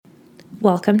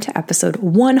Welcome to episode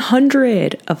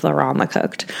 100 of The Raw and the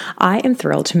Cooked. I am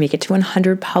thrilled to make it to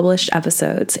 100 published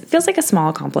episodes. It feels like a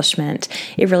small accomplishment.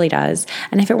 It really does.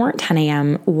 And if it weren't 10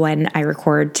 a.m. when I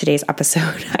record today's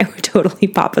episode, I would totally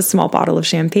pop a small bottle of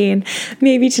champagne,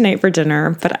 maybe tonight for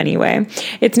dinner. But anyway,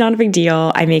 it's not a big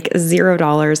deal. I make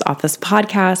 $0 off this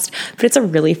podcast, but it's a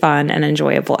really fun and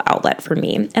enjoyable outlet for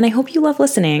me. And I hope you love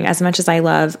listening as much as I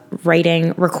love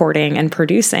writing, recording, and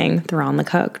producing The Raw and the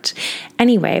Cooked.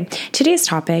 Anyway, today's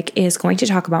topic is going to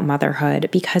talk about motherhood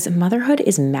because motherhood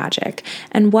is magic.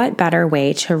 And what better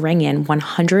way to ring in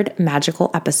 100 magical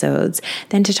episodes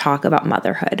than to talk about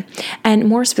motherhood? And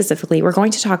more specifically, we're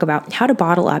going to talk about how to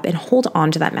bottle up and hold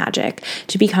on to that magic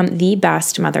to become the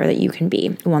best mother that you can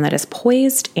be, one that is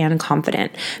poised and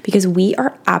confident, because we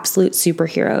are absolute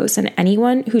superheroes, and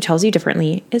anyone who tells you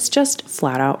differently is just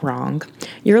flat out wrong.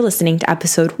 You're listening to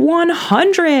episode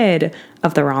 100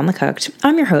 of The Raw and the Cooked.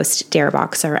 I'm your host, Dara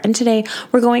Boxer, and today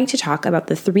we're going to talk about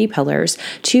the 3 pillars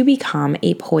to become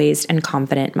a poised and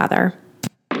confident mother.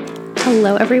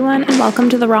 Hello, everyone, and welcome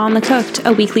to The Raw and the Cooked,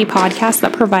 a weekly podcast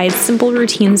that provides simple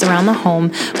routines around the home,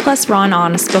 plus raw and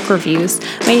honest book reviews.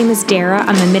 My name is Dara.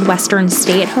 I'm a Midwestern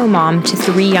stay-at-home mom to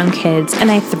 3 young kids, and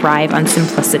I thrive on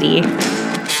simplicity.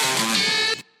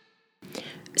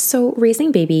 So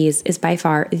raising babies is by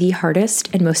far the hardest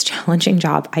and most challenging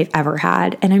job I've ever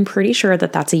had, and I'm pretty sure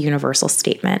that that's a universal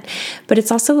statement, but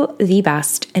it's also the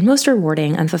best and most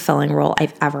rewarding and fulfilling role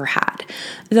I've ever had.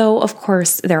 Though, of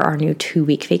course, there are no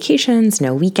 2-week vacations,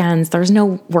 no weekends, there's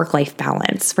no work-life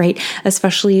balance, right?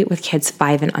 Especially with kids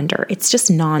 5 and under. It's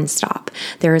just nonstop.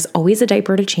 There is always a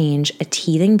diaper to change, a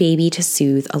teething baby to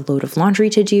soothe, a load of laundry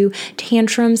to do,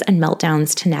 tantrums and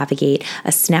meltdowns to navigate,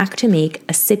 a snack to make,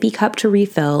 a sippy cup to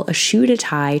refill, a shoe to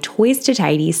tie, toys to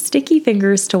tidy, sticky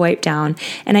fingers to wipe down,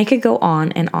 and I could go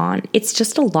on and on. It's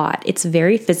just a lot. It's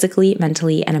very physically,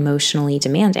 mentally, and emotionally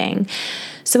demanding.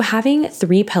 So having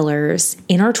 3 pillars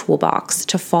in our toolbox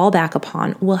to fall back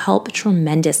upon will help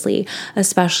tremendously,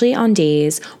 especially on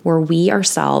days where we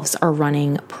ourselves are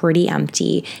running pretty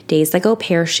empty, days that go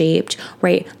pear-shaped,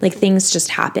 right? Like things just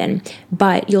happen,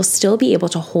 but you'll still be able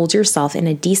to hold yourself in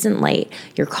a decent light.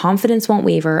 Your confidence won't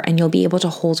waver, and you'll be able to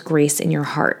hold grace in your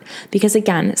heart. Because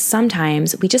again,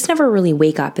 sometimes we just never really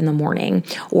wake up in the morning,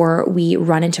 or we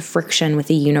run into friction with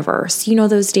the universe. You know,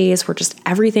 those days where just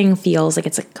everything feels like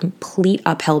it's a complete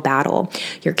uphill battle.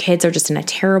 Your kids are just in a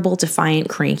terrible, defiant,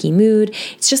 cranky mood.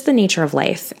 It's just the nature of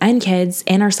life and kids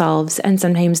and ourselves and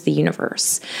sometimes the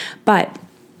universe. But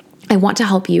I want to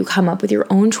help you come up with your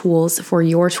own tools for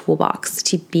your toolbox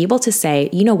to be able to say,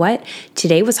 you know what,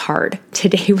 today was hard,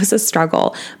 today was a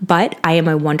struggle, but I am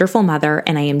a wonderful mother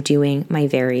and I am doing my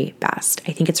very best.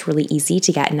 I think it's really easy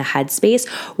to get in a headspace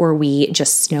where we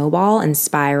just snowball and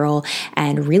spiral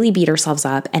and really beat ourselves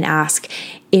up and ask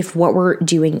if what we're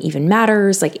doing even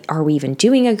matters. Like, are we even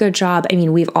doing a good job? I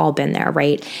mean, we've all been there,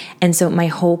 right? And so my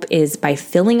hope is by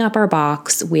filling up our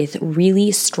box with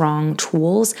really strong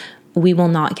tools, we will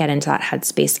not get into that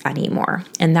headspace anymore.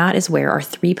 And that is where our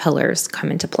 3 pillars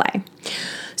come into play.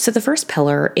 So the first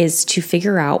pillar is to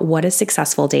figure out what a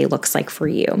successful day looks like for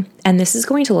you. And this is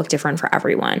going to look different for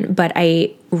everyone, but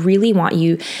I really want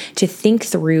you to think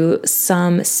through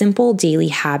some simple daily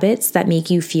habits that make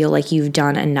you feel like you've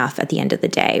done enough at the end of the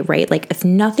day, right? Like if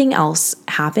nothing else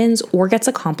happens or gets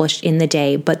accomplished in the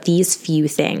day, but these few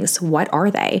things, what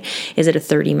are they? Is it a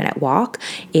 30-minute walk?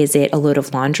 Is it a load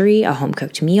of laundry, a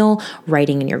home-cooked meal,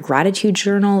 writing in your gratitude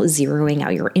journal, zeroing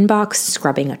out your inbox,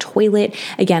 scrubbing a toilet?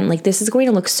 Again, like this is going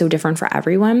to look so different for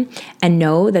everyone, and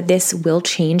know that this will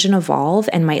change and evolve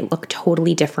and might look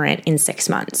totally different in 6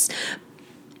 months.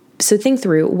 So think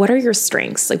through, what are your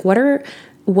strengths? Like what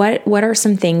are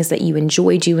some things that you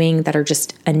enjoy doing that are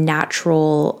just a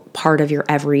natural part of your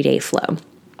everyday flow?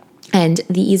 And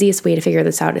the easiest way to figure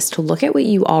this out is to look at what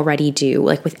you already do,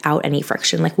 like without any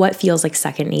friction, like what feels like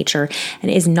second nature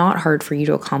and is not hard for you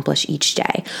to accomplish each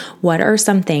day. What are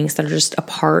some things that are just a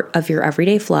part of your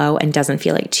everyday flow and doesn't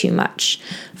feel like too much?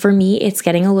 For me, it's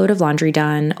getting a load of laundry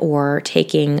done or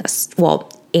taking a stroller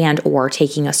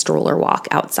walk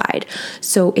outside.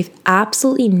 So if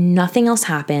absolutely nothing else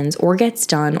happens or gets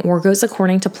done or goes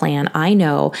according to plan, I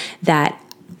know that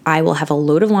I will have a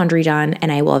load of laundry done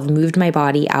and I will have moved my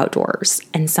body outdoors.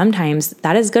 And sometimes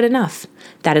that is good enough.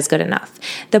 That is good enough.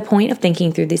 The point of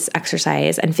thinking through this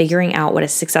exercise and figuring out what a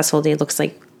successful day looks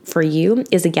like for you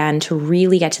is, again, to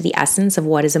really get to the essence of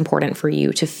what is important for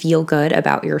you to feel good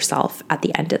about yourself at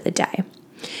the end of the day.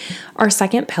 Our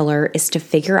second pillar is to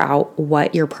figure out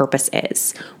what your purpose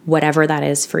is, whatever that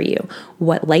is for you.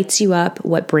 What lights you up,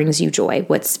 what brings you joy,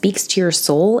 what speaks to your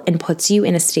soul and puts you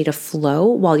in a state of flow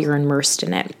while you're immersed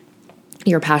in it.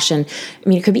 your passion. I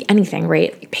mean, it could be anything,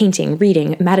 right? Painting,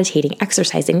 reading, meditating,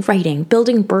 exercising, writing,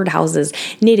 building birdhouses,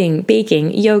 knitting,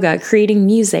 baking, yoga, creating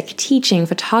music, teaching,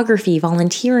 photography,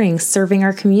 volunteering, serving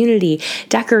our community,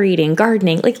 decorating,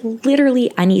 gardening, like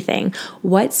literally anything.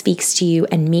 What speaks to you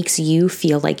and makes you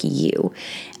feel like you?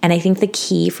 And I think the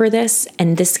key for this,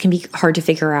 and this can be hard to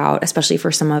figure out, especially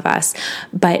for some of us,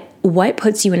 but what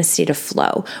puts you in a state of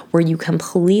flow where you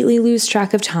completely lose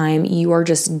track of time, you are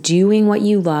just doing what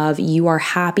you love, you are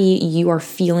happy, you are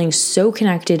feeling so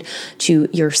connected to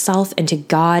yourself and to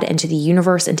God and to the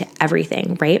universe and to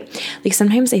everything, right? Like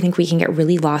sometimes I think we can get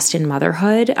really lost in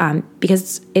motherhood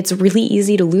because it's really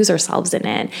easy to lose ourselves in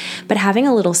it. But having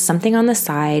a little something on the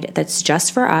side that's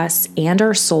just for us and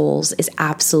our souls is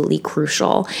absolutely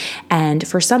crucial. And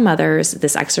for some mothers,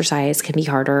 this exercise can be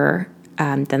harder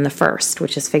than the first,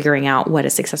 which is figuring out what a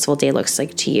successful day looks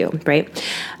like to you, right?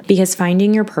 Because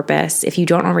finding your purpose, if you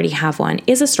don't already have one,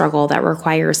 is a struggle that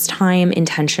requires time,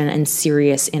 intention, and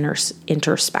serious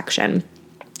introspection.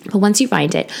 But once you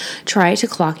find it, try to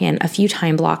clock in a few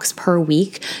time blocks per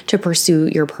week to pursue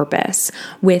your purpose.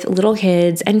 With little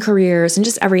kids and careers and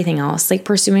just everything else, like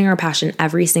pursuing our passion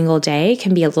every single day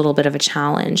can be a little bit of a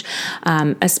challenge,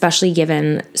 especially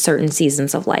given certain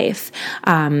seasons of life,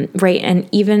 right? And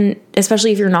even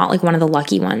especially if you're not like one of the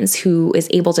lucky ones who is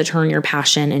able to turn your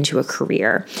passion into a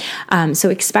career.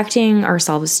 So expecting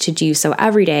ourselves to do so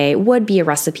every day would be a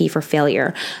recipe for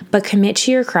failure, but commit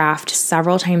to your craft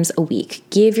several times a week.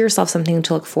 Give yourself something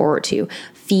to look forward to.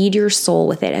 Feed your soul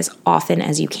with it as often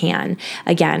as you can.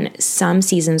 Again, some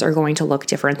seasons are going to look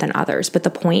different than others, but the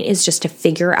point is just to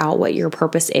figure out what your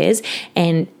purpose is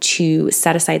and to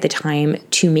set aside the time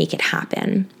to make it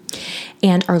happen.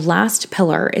 And our last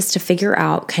pillar is to figure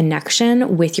out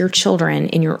connection with your children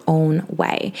in your own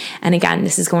way. And again,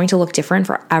 this is going to look different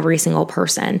for every single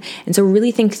person. And so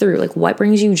really think through like what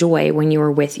brings you joy when you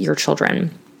are with your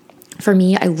children. For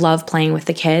me, I love playing with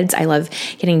the kids. I love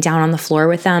getting down on the floor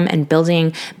with them and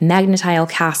building magnetile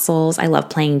castles. I love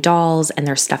playing dolls and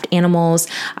their stuffed animals.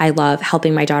 I love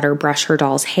helping my daughter brush her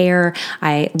doll's hair.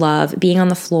 I love being on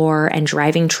the floor and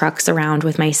driving trucks around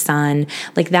with my son.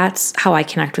 Like that's how I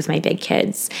connect with my big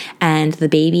kids. And the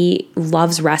baby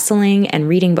loves wrestling and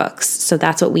reading books. So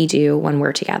that's what we do when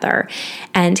we're together.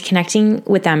 And connecting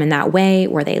with them in that way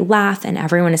where they laugh and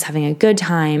everyone is having a good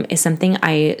time is something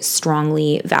I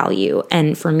strongly value.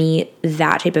 And for me,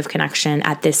 that type of connection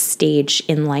at this stage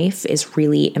in life is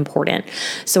really important.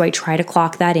 So I try to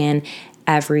clock that in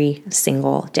every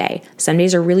single day. Some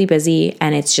days are really busy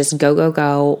and it's just go, go,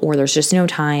 go, or there's just no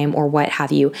time or what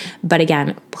have you. But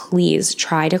again, please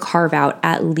try to carve out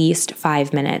at least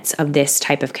 5 minutes of this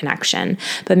type of connection.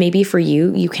 But maybe for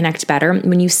you, you connect better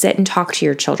when you sit and talk to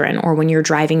your children or when you're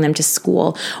driving them to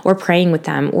school or praying with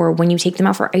them or when you take them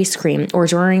out for ice cream or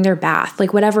during their bath,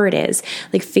 like whatever it is,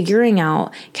 like figuring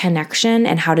out connection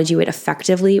and how to do it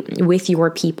effectively with your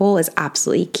people is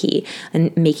absolutely key,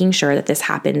 and making sure that this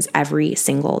happens every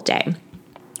single day.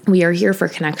 We are here for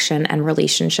connection and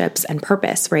relationships and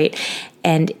purpose, right?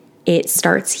 And it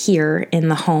starts here in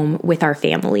the home with our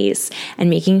families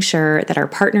and making sure that our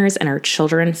partners and our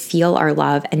children feel our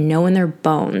love and know in their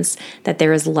bones that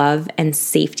there is love and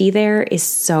safety there is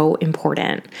so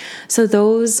important. So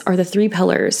those are the 3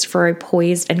 pillars for a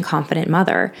poised and confident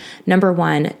mother. Number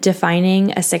 1,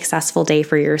 defining a successful day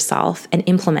for yourself and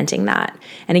implementing that.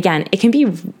 And again, it can be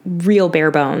real bare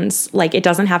bones. Like it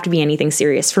doesn't have to be anything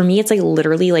serious. For me, it's like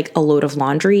literally like a load of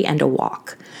laundry and a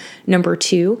walk. Number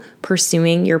 2,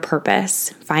 pursuing your purpose,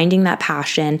 finding that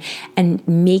passion and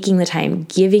making the time,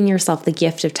 giving yourself the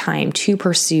gift of time to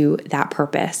pursue that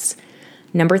purpose.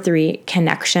 Number 3,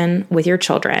 connection with your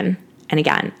children. And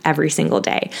again, every single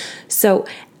day. So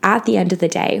at the end of the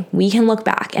day, we can look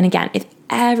back. And again, if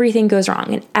everything goes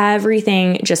wrong and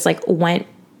everything just like went,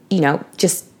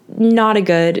 just not a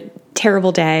good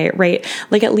terrible day, right?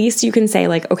 Like at least you can say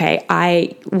like, okay,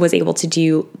 I was able to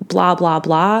do blah, blah,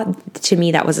 blah. To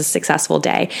me, that was a successful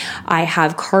day. I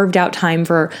have carved out time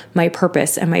for my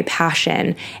purpose and my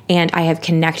passion, and I have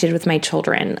connected with my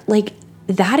children. Like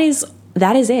that is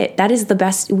it. That is the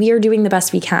best. We are doing the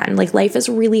best we can. Like life is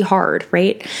really hard,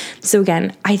 right? So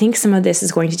again, I think some of this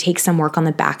is going to take some work on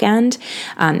the back end,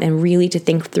 and really to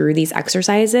think through these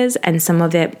exercises, and some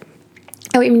of it,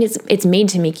 it's made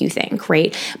to make you think,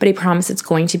 right? But I promise it's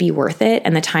going to be worth it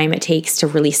and the time it takes to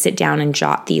really sit down and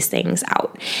jot these things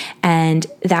out. And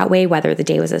that way, whether the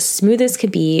day was as smooth as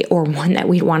could be or one that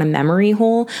we'd want a memory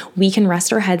hole, we can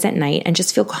rest our heads at night and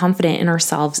just feel confident in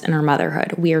ourselves and our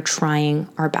motherhood. We are trying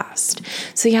our best.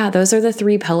 So yeah, those are the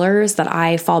 3 pillars that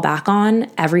I fall back on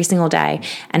every single day.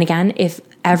 And again, if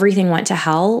everything went to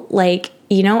hell, like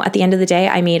at the end of the day,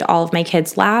 I made all of my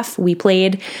kids laugh. We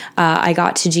played. I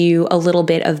got to do a little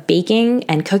bit of baking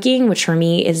and cooking, which for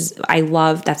me I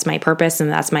love. That's my purpose and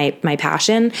that's my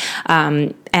passion.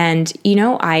 And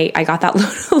I got that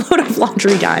load of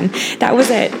laundry done. That was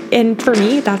it. And for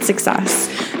me, that's success.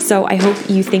 So I hope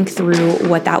you think through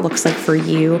what that looks like for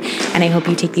you. And I hope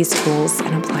you take these tools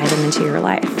and apply them into your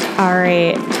life. All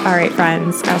right,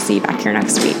 friends. I'll see you back here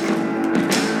next week.